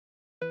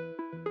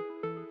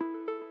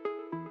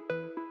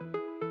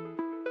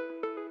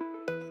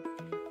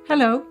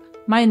Hello,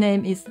 my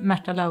name is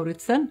Märta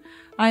Lauritzen.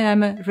 I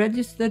am a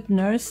registered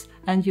nurse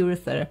and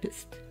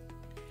urotherapist.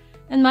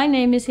 And my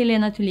name is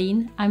Helena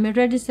Thulin. I'm a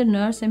registered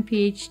nurse and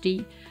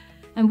PhD,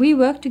 and we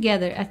work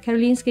together at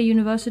Karolinska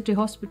University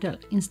Hospital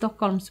in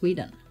Stockholm,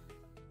 Sweden.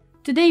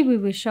 Today we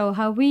will show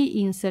how we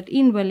insert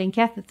indwelling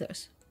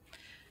catheters.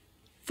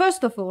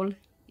 First of all,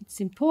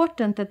 it's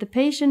important that the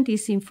patient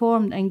is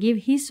informed and give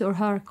his or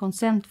her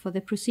consent for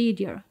the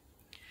procedure.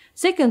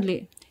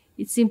 Secondly,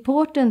 it's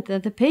important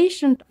that the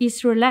patient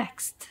is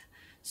relaxed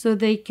so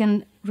they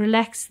can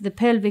relax the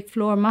pelvic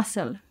floor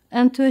muscle.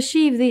 And to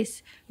achieve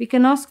this, we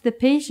can ask the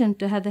patient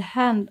to have the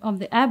hand on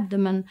the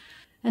abdomen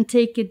and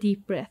take a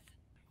deep breath.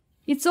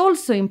 It's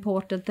also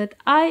important that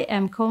I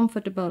am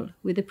comfortable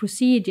with the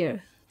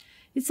procedure.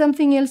 It's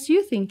something else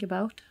you think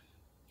about?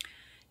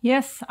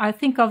 Yes, I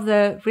think of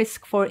the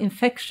risk for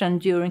infection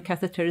during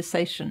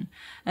catheterization.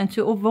 And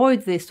to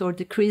avoid this or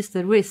decrease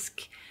the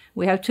risk,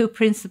 we have two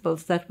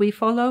principles that we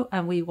follow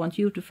and we want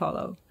you to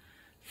follow.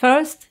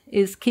 First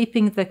is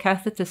keeping the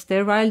catheter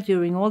sterile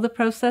during all the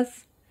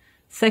process.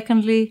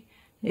 Secondly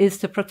is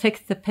to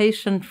protect the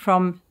patient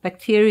from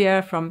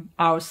bacteria from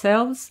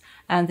ourselves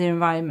and the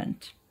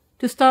environment.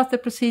 To start the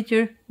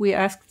procedure, we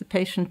ask the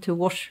patient to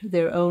wash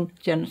their own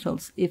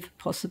genitals if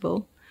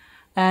possible.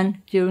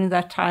 And during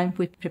that time,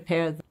 we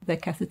prepare the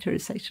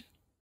catheterization.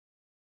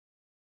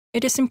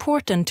 It is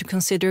important to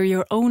consider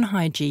your own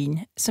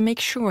hygiene, so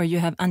make sure you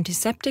have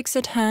antiseptics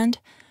at hand,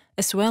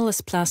 as well as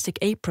plastic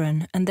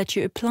apron, and that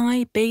you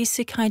apply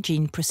basic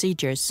hygiene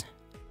procedures.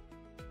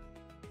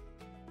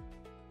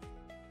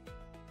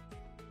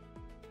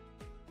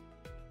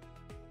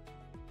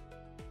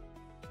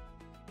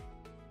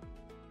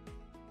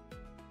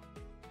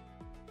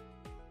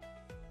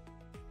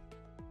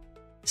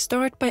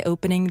 Start by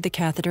opening the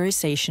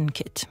catheterization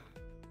kit.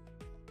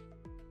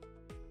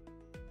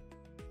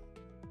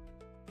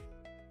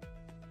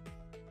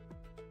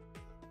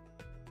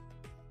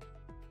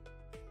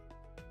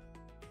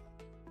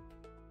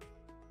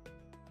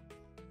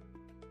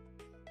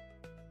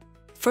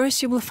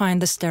 First you will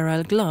find the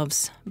sterile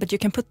gloves, but you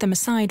can put them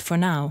aside for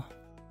now.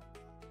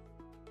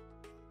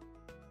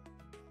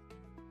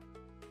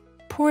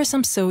 Pour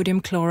some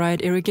sodium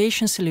chloride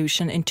irrigation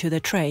solution into the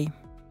tray.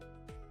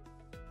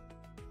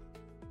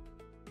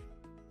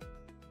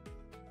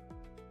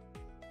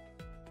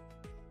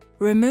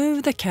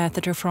 Remove the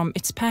catheter from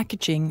its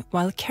packaging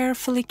while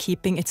carefully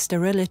keeping its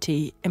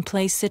sterility and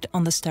place it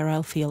on the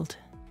sterile field.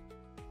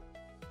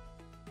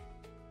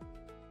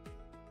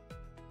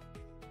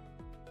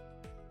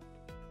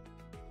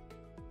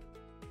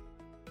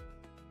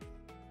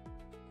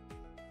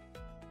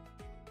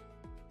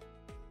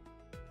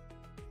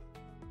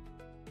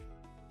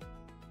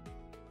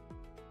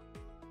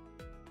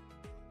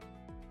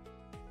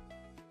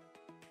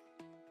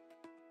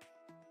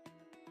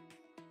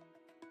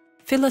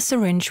 Fill a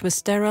syringe with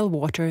sterile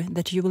water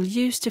that you will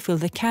use to fill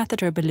the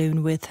catheter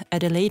balloon with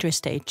at a later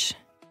stage.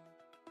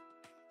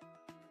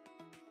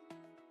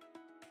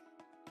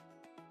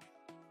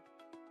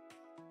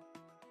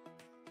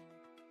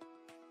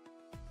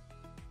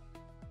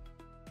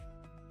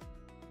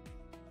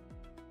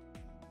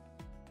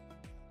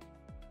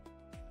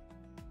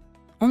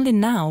 Only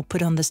now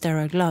put on the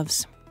sterile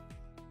gloves.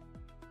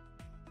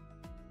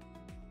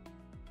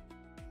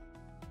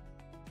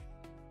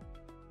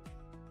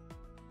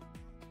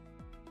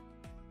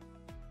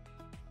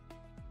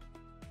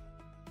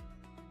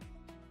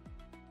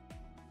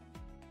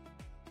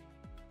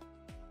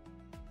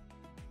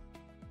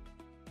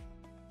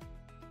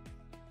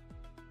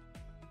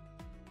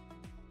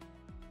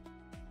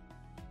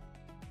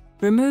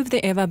 Remove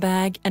the EVA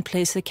bag and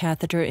place the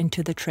catheter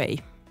into the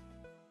tray.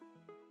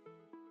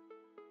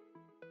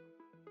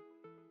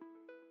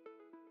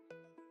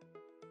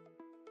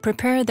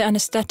 Prepare the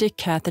anesthetic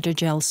catheter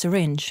gel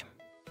syringe.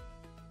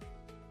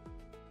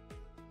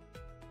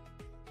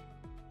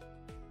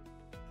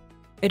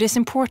 It is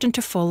important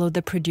to follow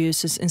the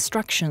producer's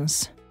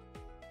instructions.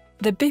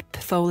 The BIP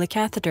Foley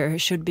catheter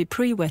should be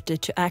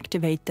pre-wetted to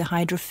activate the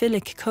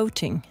hydrophilic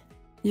coating.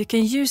 You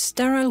can use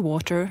sterile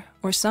water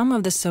or some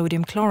of the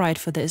sodium chloride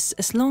for this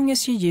as long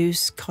as you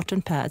use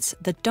cotton pads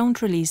that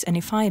don't release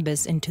any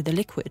fibers into the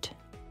liquid.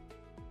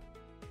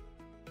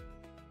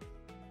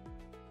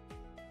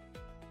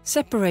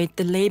 Separate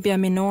the labia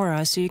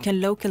minora so you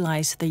can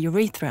localize the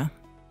urethra.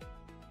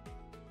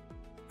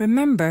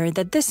 Remember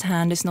that this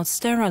hand is not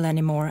sterile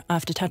anymore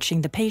after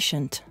touching the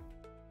patient.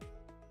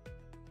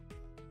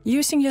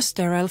 Using your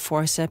sterile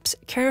forceps,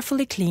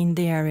 carefully clean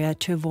the area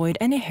to avoid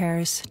any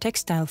hairs,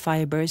 textile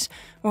fibers,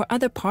 or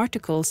other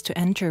particles to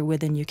enter with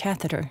the new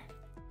catheter.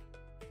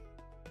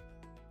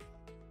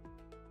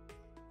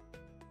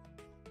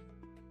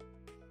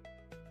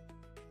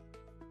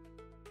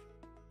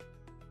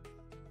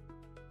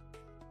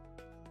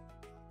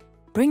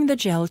 Bring the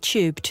gel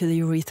tube to the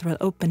urethral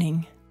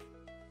opening.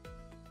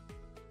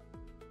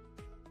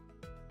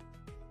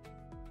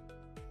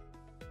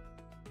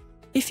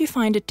 If you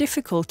find it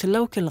difficult to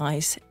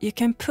localize, you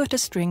can put a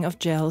string of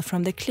gel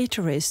from the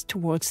clitoris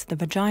towards the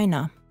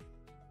vagina.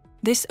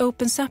 This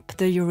opens up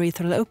the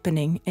urethral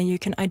opening and you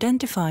can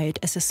identify it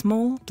as a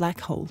small black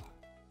hole.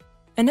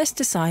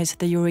 Anesthetize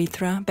the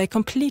urethra by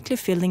completely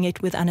filling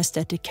it with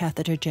anesthetic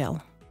catheter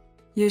gel.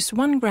 Use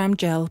 1 gram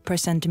gel per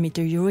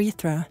centimeter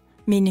urethra,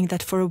 meaning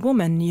that for a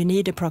woman you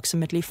need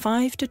approximately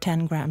 5 to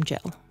 10 gram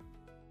gel.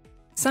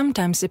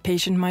 Sometimes the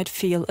patient might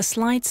feel a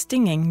slight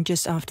stinging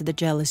just after the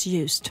gel is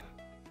used.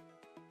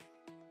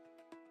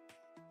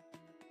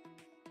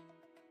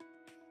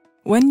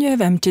 When you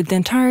have emptied the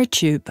entire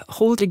tube,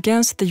 hold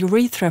against the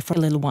urethra for a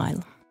little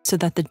while, so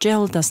that the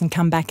gel doesn't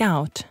come back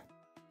out.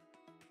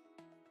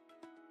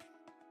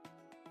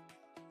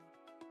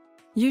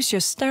 Use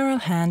your sterile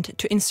hand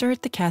to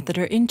insert the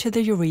catheter into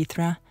the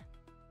urethra.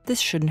 This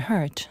shouldn't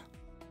hurt.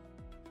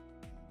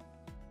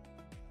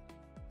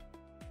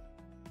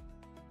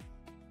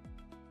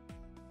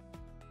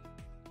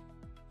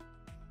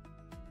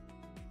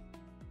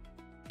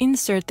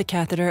 Insert the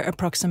catheter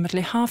approximately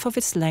half of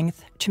its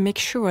length to make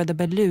sure the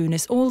balloon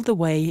is all the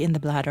way in the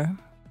bladder.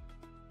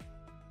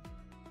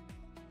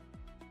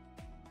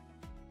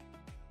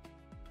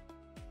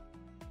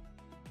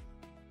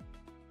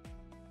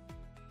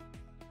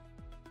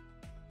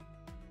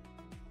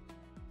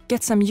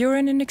 Get some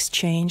urine in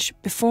exchange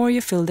before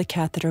you fill the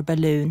catheter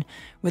balloon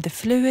with the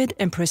fluid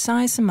and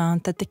precise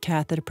amount that the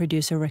catheter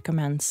producer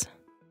recommends.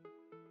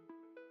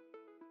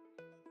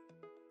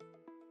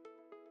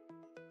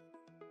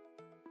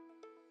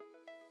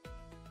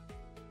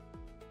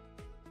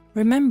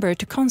 Remember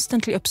to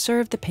constantly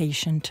observe the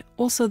patient,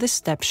 also this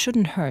step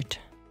shouldn't hurt.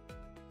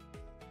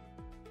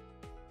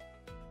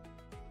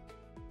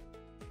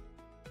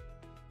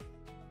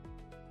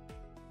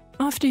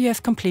 After you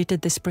have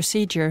completed this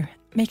procedure,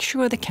 make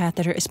sure the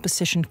catheter is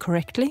positioned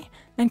correctly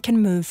and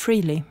can move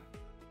freely.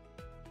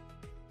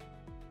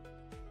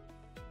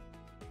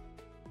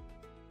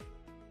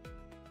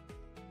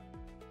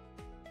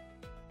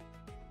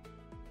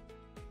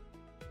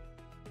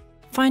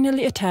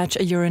 Finally, attach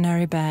a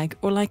urinary bag,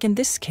 or like in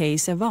this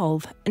case, a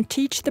valve, and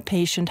teach the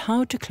patient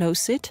how to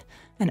close it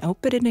and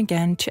open it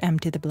again to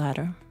empty the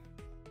bladder.